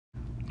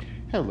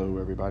Hello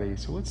everybody,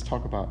 so let's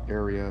talk about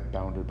area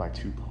bounded by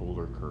two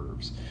polar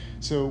curves.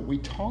 So we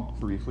talked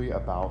briefly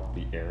about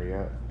the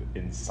area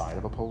inside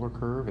of a polar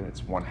curve, and it's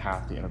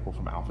 1/2 the integral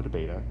from alpha to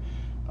beta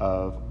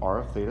of r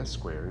of theta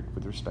squared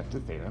with respect to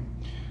theta.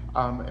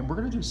 And we're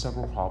going to do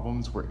several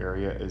problems where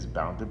area is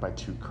bounded by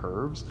two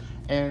curves,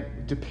 and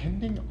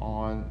depending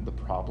on the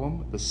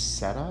problem, the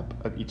setup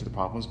of each of the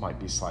problems might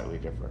be slightly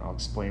different. I'll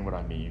explain what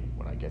I mean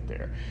when I get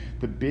there.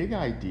 The big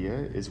idea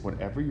is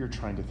whenever you're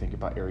trying to think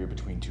about area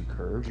between two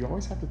curves, you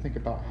always have to think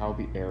about how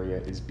the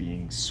area is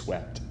being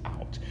swept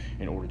out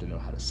in order to know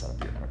how to set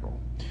up your integral.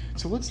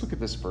 So let's look at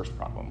this first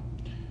problem.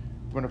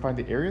 We're going to find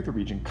the area of the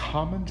region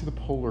common to the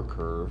polar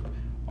curve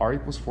r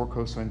equals 4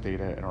 cosine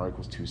theta and r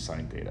equals 2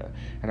 sine theta.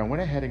 And I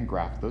went ahead and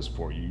graphed those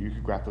for you. You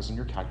could graph those on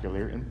your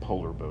calculator in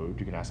polar mode.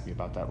 You can ask me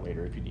about that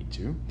later if you need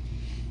to.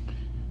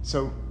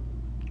 So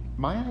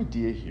my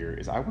idea here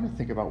is I want to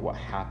think about what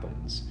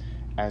happens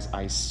as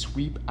I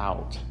sweep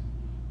out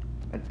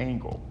an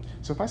angle.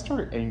 So if I start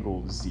at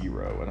angle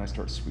 0 and I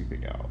start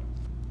sweeping out,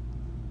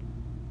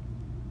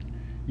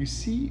 you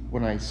see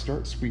when I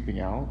start sweeping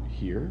out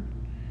here,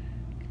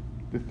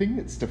 the thing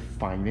that's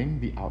defining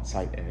the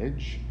outside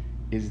edge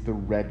is the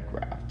red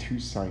graph, 2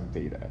 sine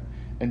theta,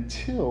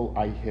 until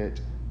I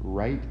hit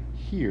right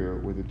here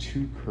where the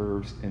two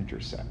curves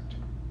intersect.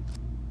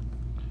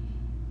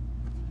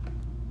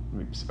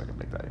 Let me see if I can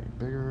make that any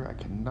bigger. I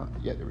cannot,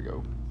 yeah, there we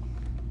go.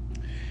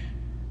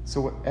 So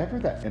whatever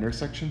that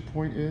intersection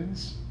point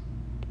is,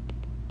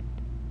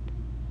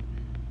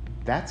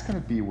 that's gonna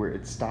be where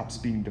it stops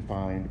being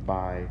defined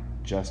by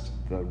just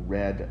the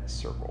red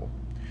circle.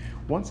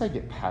 Once I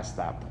get past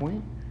that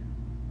point,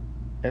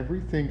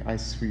 everything I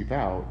sweep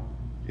out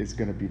is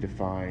going to be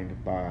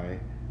defined by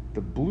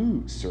the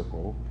blue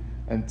circle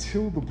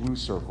until the blue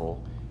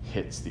circle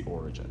hits the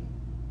origin.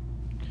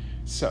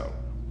 So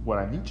what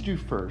I need to do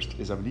first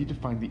is I need to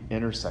find the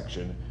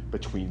intersection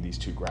between these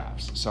two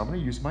graphs. So I'm going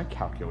to use my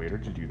calculator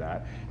to do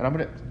that, and I'm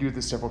going to do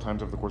this several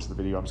times over the course of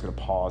the video. I'm just going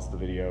to pause the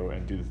video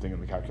and do the thing on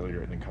the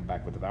calculator and then come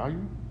back with the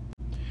value.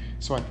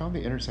 So I found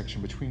the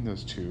intersection between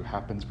those two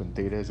happens when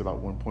theta is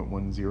about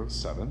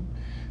 1.107.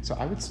 So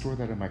I would store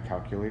that in my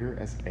calculator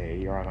as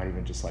A, or I might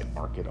even just like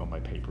mark it on my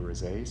paper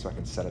as A, so I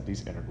can set up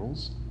these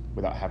integrals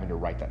without having to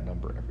write that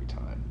number every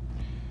time.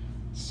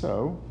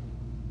 So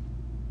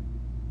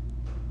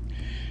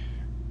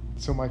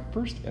my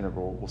first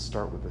integral will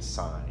start with a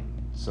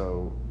sine.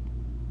 So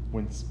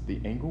when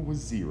the angle was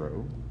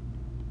 0,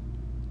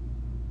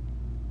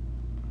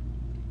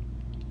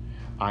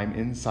 I'm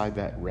inside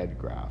that red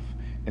graph.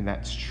 And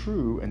that's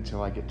true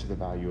until I get to the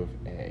value of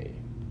A.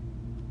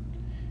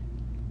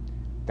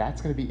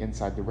 That's going to be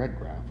inside the red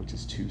graph, which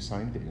is 2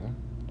 sine theta.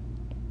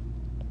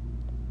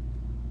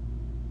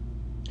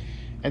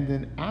 And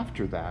then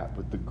after that,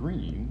 with the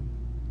green,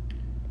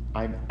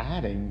 I'm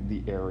adding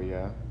the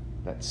area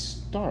that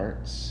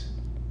starts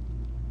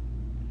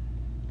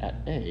at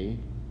A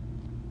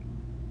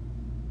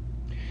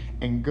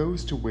and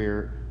goes to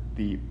where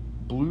the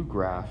blue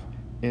graph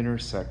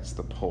intersects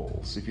the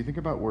poles. So if you think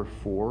about where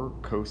 4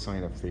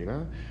 cosine of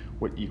theta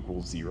would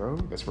equal 0,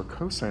 that's where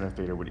cosine of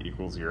theta would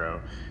equal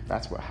 0.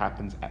 That's what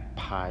happens at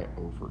pi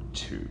over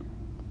 2.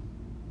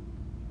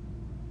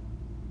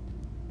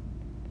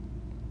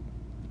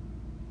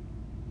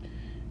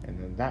 And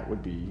then that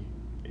would be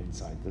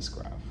inside this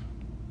graph.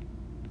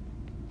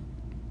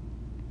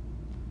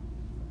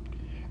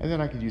 And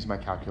then I could use my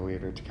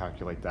calculator to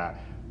calculate that.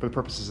 For the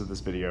purposes of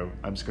this video,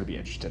 I'm just going to be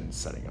interested in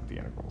setting up the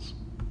integrals.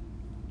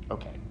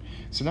 Okay,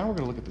 so now we're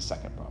going to look at the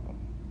second problem.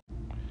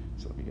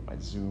 So let me get my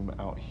zoom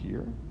out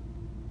here.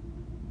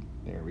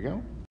 There we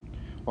go.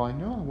 Well, I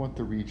know I want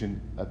the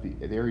region of the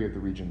area of the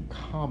region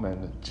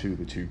common to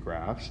the two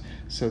graphs,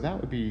 so that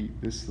would be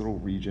this little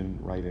region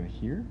right in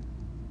here.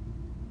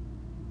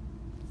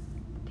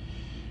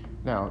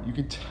 Now, you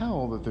can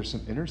tell that there's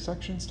some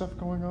intersection stuff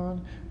going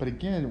on, but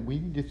again, we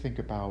need to think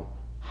about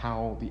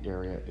how the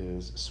area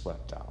is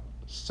swept out.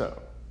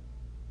 So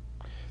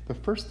the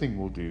first thing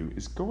we'll do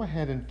is go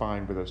ahead and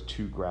find where those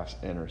two graphs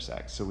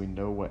intersect so we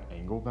know what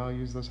angle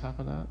values those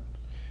happen at.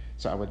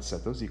 So I would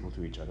set those equal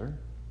to each other.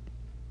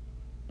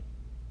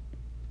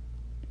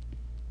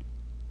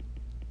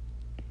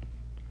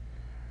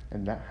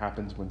 And that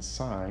happens when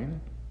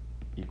sine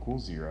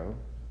equals 0.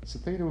 So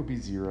theta would be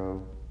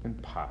 0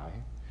 and pi.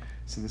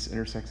 So this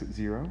intersects at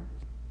 0,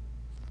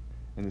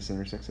 and this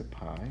intersects at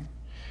pi.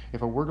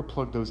 If I were to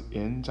plug those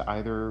into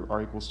either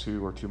r equals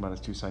 2 or 2 minus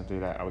 2 sine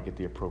theta, I would get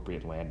the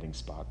appropriate landing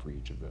spot for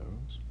each of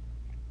those.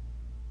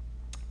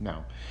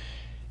 Now,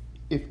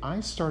 if I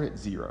start at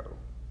 0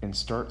 and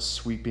start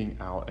sweeping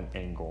out an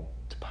angle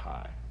to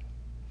pi,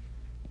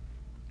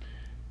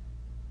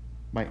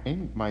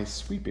 my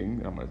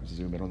sweeping, I'm going to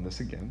zoom in on this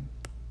again,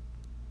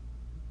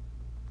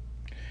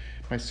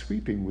 my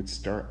sweeping would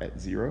start at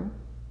 0.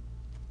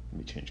 Let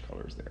me change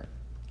colors there.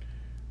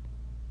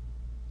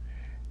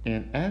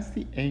 And as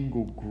the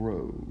angle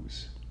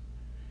grows,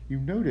 you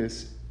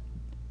notice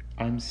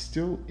I'm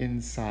still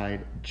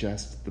inside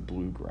just the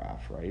blue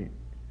graph, right?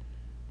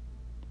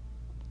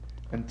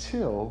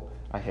 Until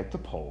I hit the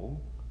pole,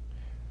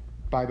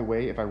 By the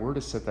way, if I were to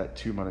set that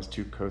 2 minus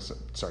 2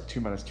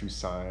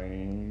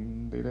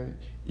 sine theta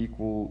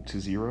equal to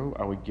 0,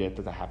 I would get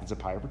that happens at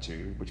pi over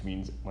 2, which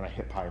means when I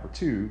hit pi over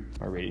 2,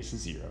 my radius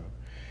is 0.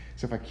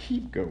 So if I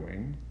keep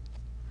going,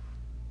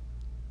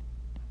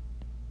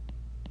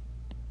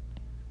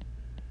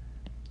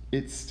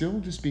 it's still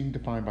just being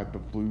defined by the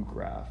blue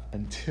graph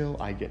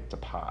until I get to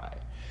pi.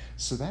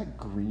 So that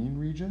green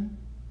region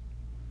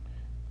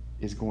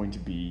is going to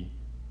be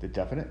the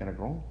definite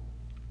integral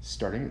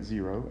starting at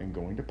 0 and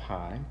going to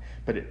pi,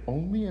 but it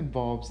only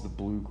involves the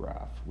blue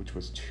graph, which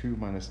was 2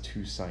 minus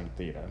 2 sine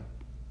theta.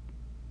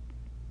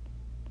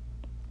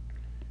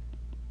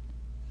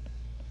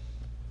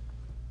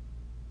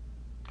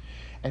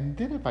 And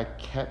then if I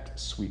kept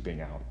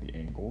sweeping out the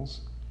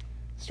angles,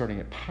 starting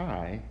at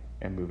pi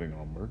and moving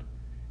onward,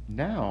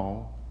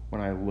 now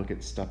when I look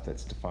at stuff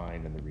that's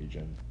defined in the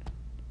region,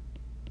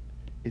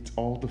 it's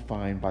all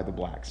defined by the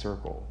black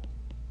circle,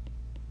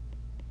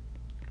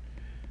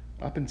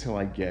 up until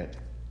I get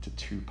to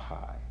 2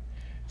 pi.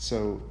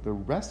 So the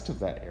rest of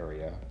that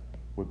area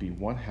would be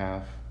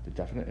 1/2 the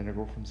definite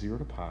integral from 0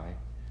 to pi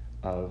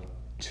of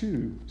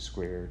 2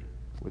 squared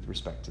with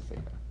respect to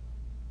theta.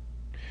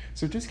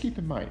 So just keep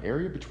in mind,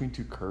 area between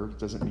two curves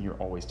doesn't mean you're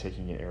always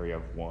taking an area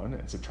of one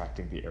and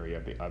subtracting the area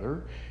of the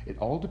other. It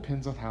all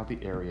depends on how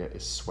the area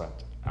is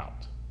swept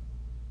out.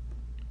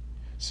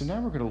 So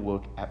now we're going to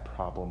look at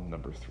problem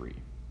number 3.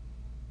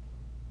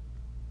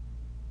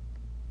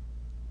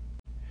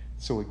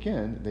 So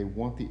again, they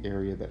want the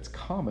area that's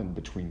common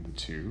between the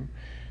two.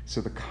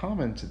 So the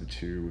common to the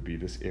two would be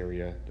this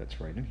area that's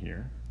right in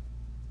here.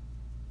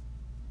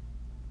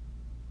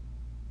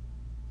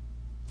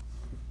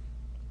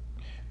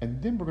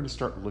 And then we're going to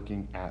start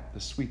looking at the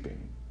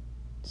sweeping.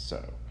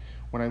 So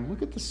when I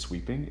look at the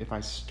sweeping, if I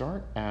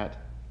start at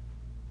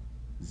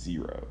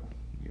 0,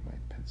 get my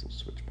pencil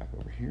switch back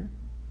over here,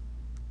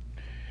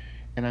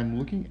 and I'm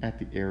looking at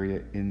the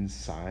area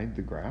inside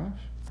the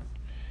graph,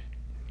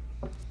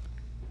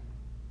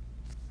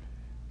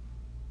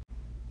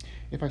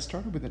 if I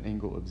started with an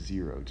angle of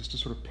 0, just to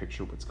sort of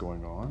picture what's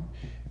going on,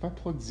 if I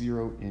plug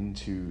 0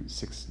 into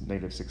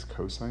 -6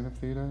 cosine of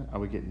theta, I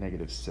would get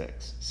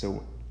 -6.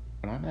 So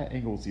when I'm at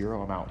angle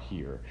 0, I'm out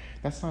here.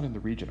 That's not in the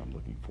region I'm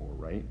looking for,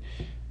 right?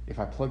 If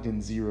I plugged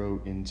in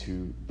 0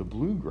 into the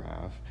blue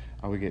graph,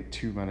 I would get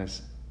 2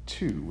 minus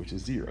 2, which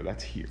is 0.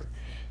 That's here.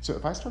 So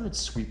if I started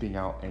sweeping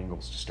out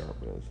angles to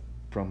start with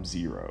from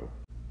 0,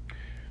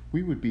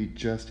 we would be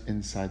just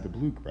inside the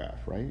blue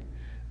graph, right?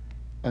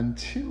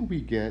 Until we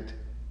get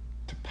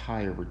to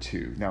pi over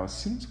 2. Now, as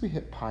soon as we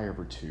hit pi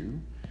over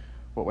 2,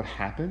 what would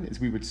happen is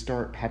we would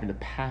start having to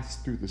pass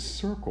through the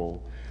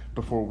circle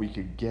before we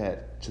could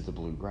get to the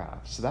blue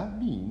graph. So that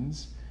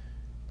means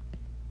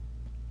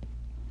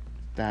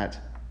that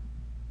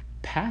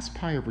past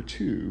pi over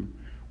 2,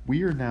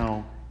 we are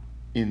now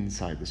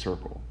inside the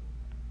circle.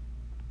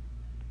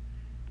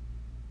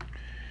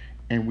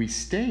 And we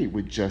stay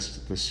with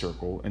just the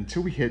circle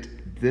until we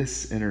hit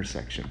this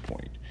intersection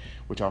point,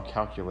 which I'll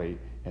calculate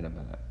in a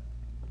minute.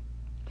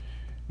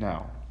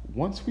 Now,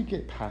 once we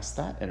get past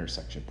that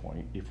intersection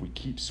point, if we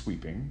keep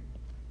sweeping,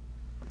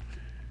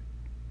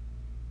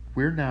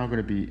 we're now going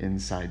to be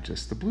inside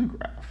just the blue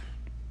graph.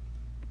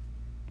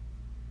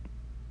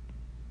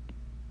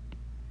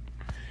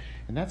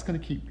 And that's going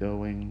to keep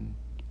going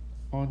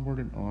onward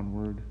and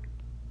onward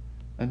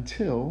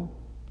until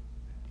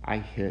I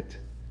hit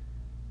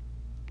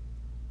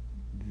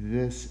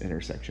this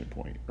intersection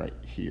point right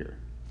here.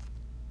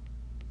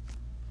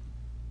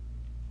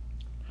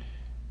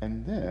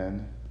 And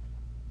then,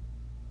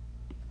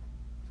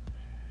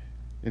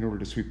 in order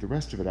to sweep the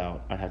rest of it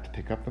out, I'd have to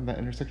pick up from that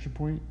intersection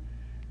point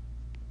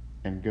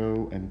and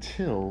go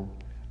until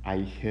I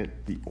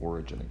hit the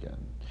origin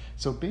again.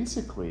 So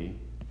basically,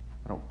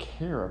 I don't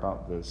care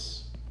about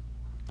this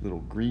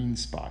little green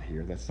spot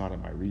here. That's not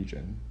in my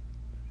region.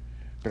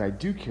 But I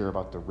do care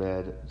about the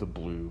red, the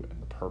blue,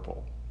 and the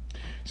purple.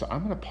 So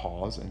I'm going to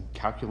pause and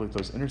calculate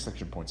those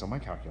intersection points on my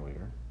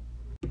calculator.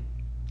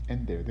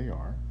 And there they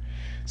are.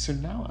 So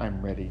now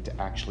I'm ready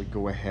to actually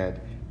go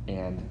ahead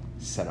and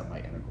set up my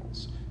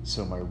integrals.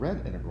 So my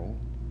red integral,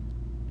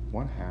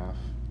 1/2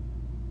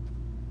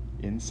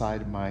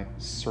 inside my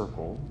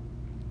circle,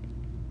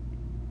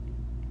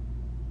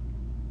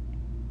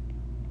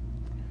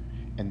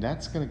 and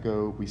that's going to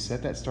go, we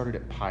said that started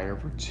at pi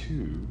over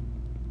 2,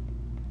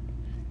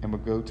 and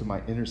we'll go to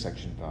my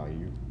intersection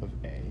value of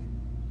A.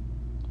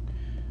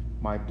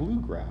 My blue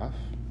graph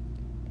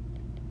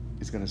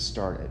is going to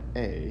start at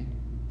A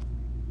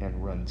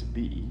and run to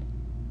B,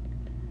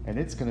 and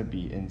it's going to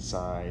be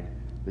inside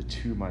the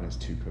 2 minus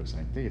 2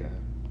 cosine theta.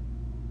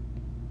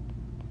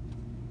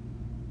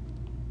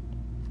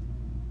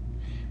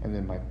 And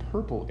then my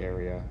purple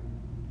area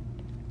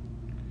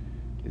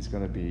is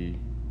going to be,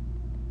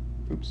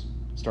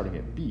 starting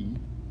at B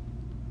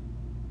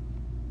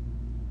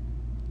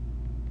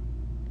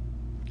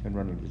and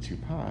running to 2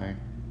 pi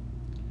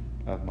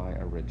of my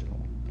original.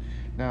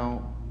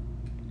 Now,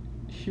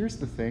 here's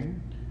the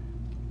thing.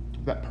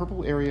 That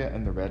purple area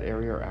and the red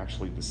area are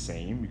actually the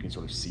same. You can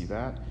sort of see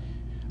that.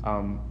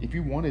 If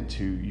you wanted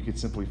to, you could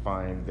simply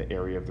find the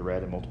area of the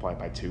red and multiply it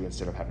by 2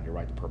 instead of having to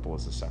write the purple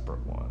as a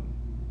separate one.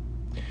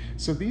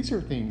 So these are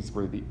things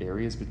where the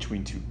area is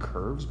between two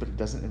curves, but it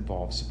doesn't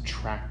involve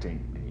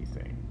subtracting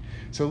anything.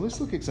 So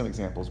let's look at some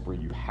examples where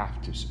you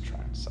have to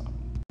subtract some.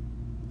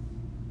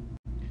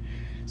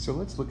 So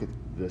let's look at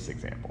this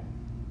example.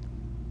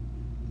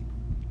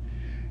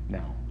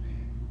 Now,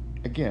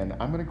 again,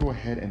 I'm going to go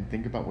ahead and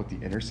think about what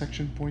the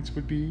intersection points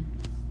would be.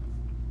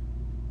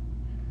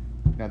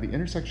 Now, the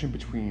intersection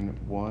between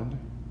 1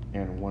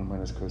 and 1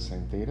 minus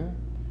cosine theta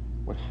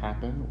would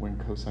happen when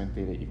cosine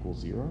theta equals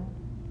 0.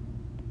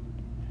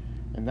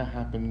 And that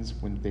happens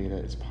when theta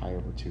is pi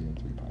over 2 and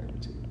 3 pi over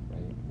 2,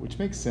 right? Which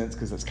makes sense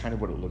because that's kind of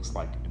what it looks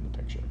like in the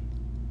picture.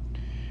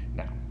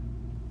 Now,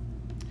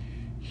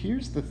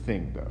 here's the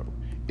thing though.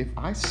 If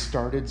I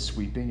started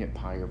sweeping at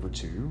pi over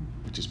 2,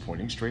 which is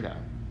pointing straight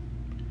up,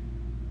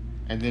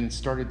 and then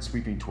started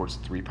sweeping towards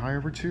 3 pi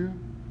over 2,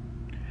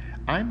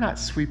 I'm not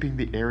sweeping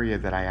the area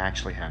that I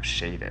actually have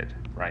shaded,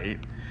 right?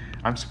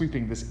 I'm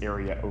sweeping this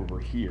area over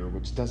here,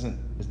 which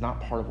is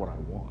not part of what I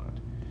want.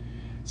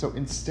 So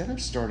instead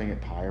of starting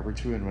at pi over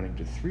 2 and running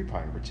to 3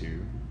 pi over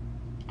 2,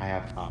 I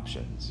have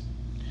options.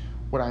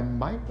 What I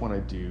might want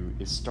to do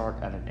is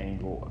start at an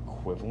angle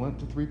equivalent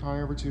to 3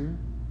 pi over 2.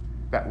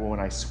 That way when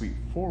I sweep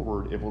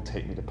forward, it will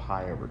take me to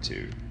pi over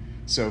 2.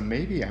 So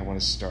maybe I want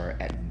to start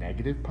at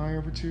negative pi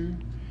over 2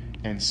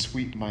 and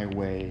sweep my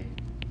way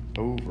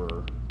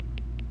over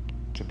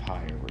to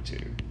pi over 2.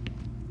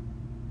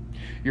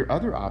 Your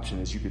other option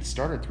is you could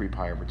start at 3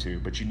 pi over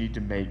 2, but you need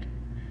to make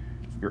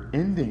your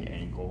ending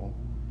angle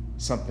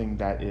something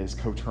that is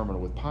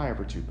coterminal with pi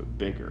over 2 but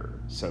bigger,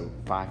 so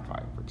 5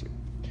 pi over 2.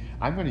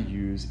 I'm going to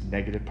use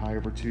negative pi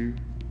over 2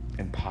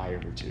 and pi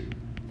over 2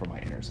 for my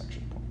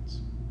intersection points.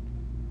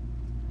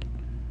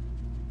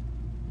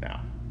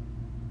 Now,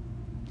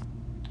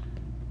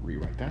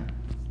 rewrite that.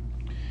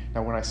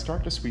 Now when I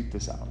start to sweep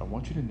this out, I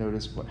want you to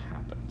notice what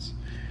happens.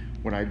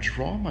 When I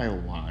draw my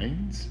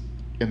lines,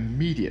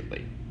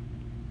 immediately,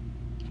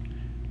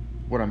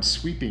 what I'm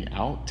sweeping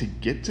out to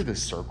get to the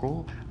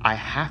circle, I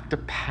have to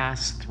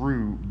pass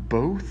through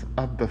both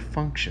of the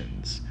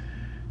functions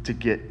to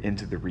get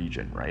into the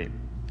region, right?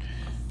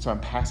 So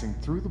I'm passing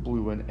through the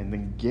blue one and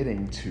then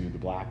getting to the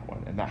black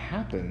one, and that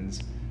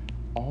happens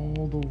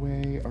all the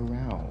way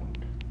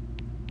around.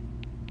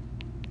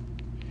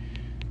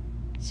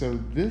 So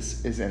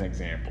this is an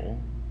example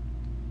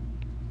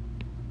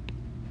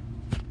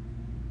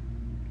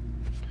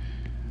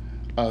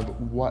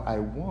of what I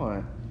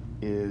want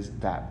is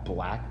that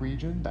black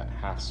region, that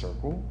half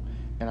circle,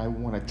 and I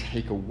want to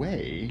take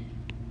away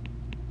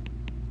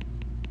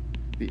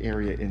the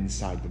area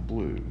inside the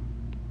blue,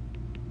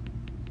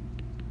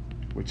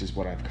 which is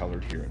what I've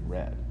colored here in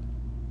red.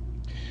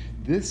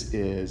 This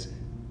is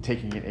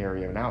taking an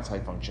area of an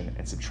outside function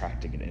and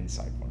subtracting an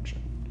inside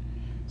function.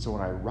 So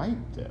when I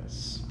write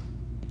this,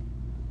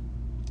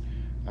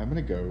 I'm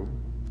going to go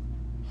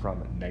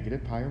from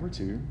negative pi over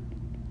 2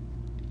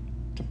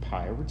 to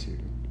pi over 2.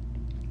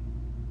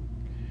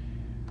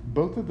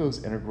 Both of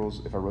those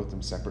integrals, if I wrote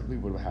them separately,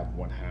 would have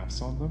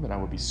 1/2 on them, and I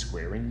would be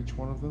squaring each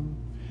one of them.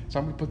 So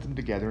I'm going to put them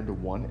together into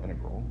one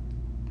integral.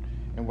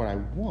 And what I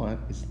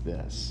want is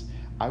this.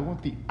 I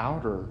want the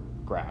outer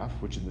graph,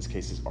 which in this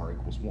case is r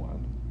equals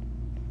 1,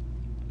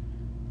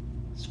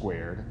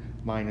 squared,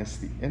 minus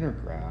the inner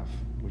graph,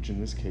 which in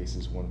this case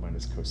is 1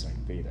 minus cosine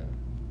theta,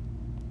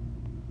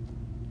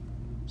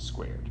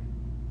 squared.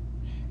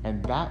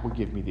 And that would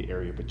give me the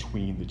area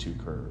between the two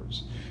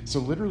curves. So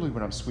literally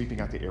when I'm sweeping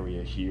out the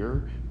area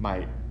here,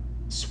 my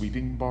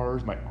sweeping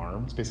bars, my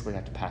arms, basically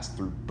have to pass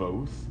through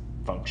both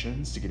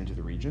functions to get into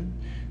the region.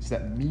 So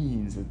that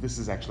means that this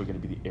is actually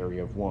going to be the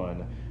area of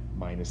one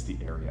minus the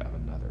area of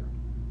another.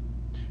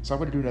 So I'm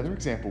going to do another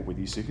example with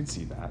you so you can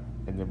see that,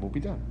 and then we'll be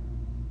done.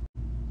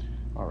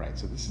 All right,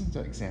 so this is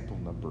example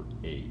number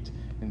 8.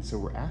 And so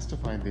we're asked to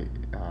find the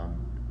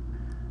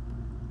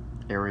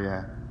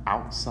area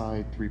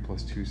outside 3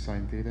 plus 2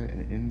 sine theta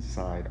and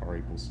inside r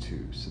equals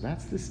 2. So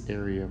that's this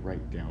area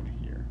right down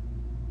here.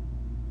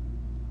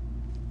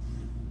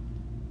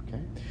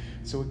 Okay,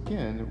 so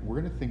again,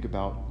 we're going to think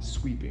about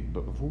sweeping,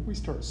 but before we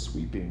start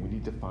sweeping, we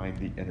need to find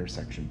the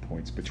intersection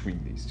points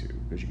between these two.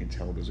 As you can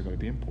tell, those are going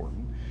to be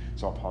important.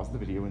 So I'll pause the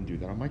video and do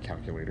that on my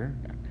calculator.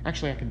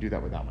 Actually, I can do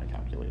that without my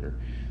calculator.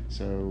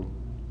 So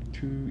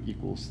 2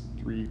 equals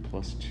 3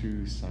 plus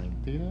 2 sine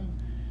theta.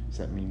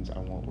 So that means I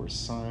want where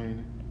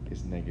sine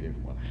is negative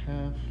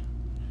 1/2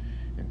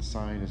 and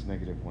sine is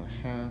negative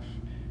 1/2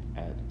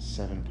 at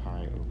 7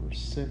 pi over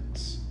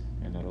 6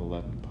 and at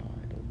 11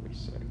 pi over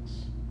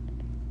 6.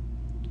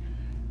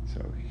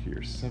 So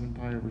here's 7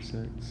 pi over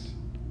 6,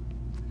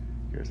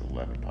 here's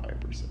 11 pi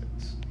over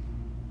 6.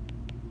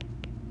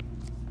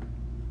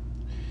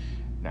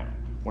 Now,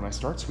 when I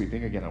start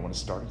sweeping, again, I want to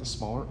start at a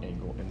smaller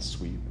angle and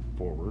sweep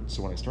forward.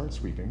 So when I start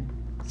sweeping,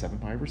 7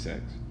 pi over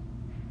 6,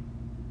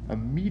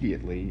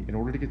 immediately, in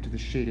order to get to the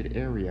shaded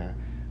area,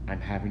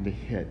 I'm having to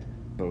hit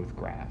both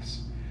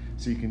graphs.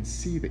 So you can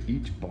see that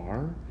each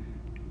bar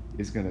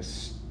is going to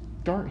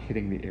start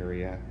hitting the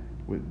area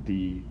with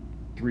the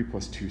 3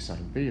 plus 2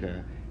 sine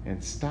theta,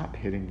 and stop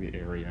hitting the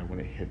area when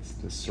it hits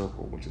the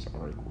circle, which is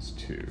r equals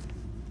 2.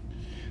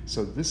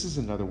 So this is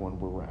another one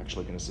where we're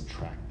actually going to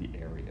subtract the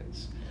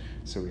areas.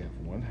 So we have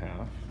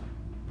 1/2.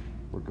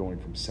 We're going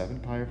from 7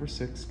 pi over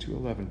 6 to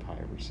 11 pi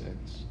over 6.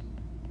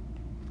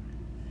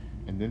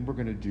 And then we're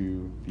going to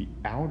do the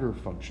outer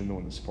function, the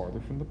one that's farther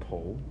from the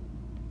pole,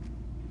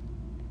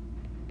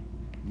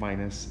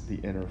 minus the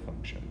inner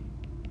function.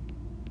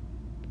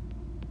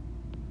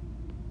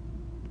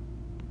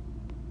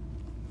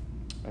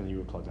 And you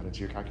would plug that into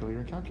your calculator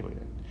and calculate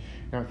it.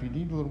 Now, if you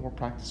need a little more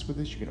practice with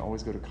this, you can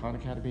always go to Khan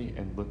Academy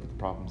and look at the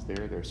problems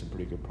there. There are some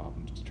pretty good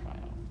problems to try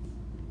out.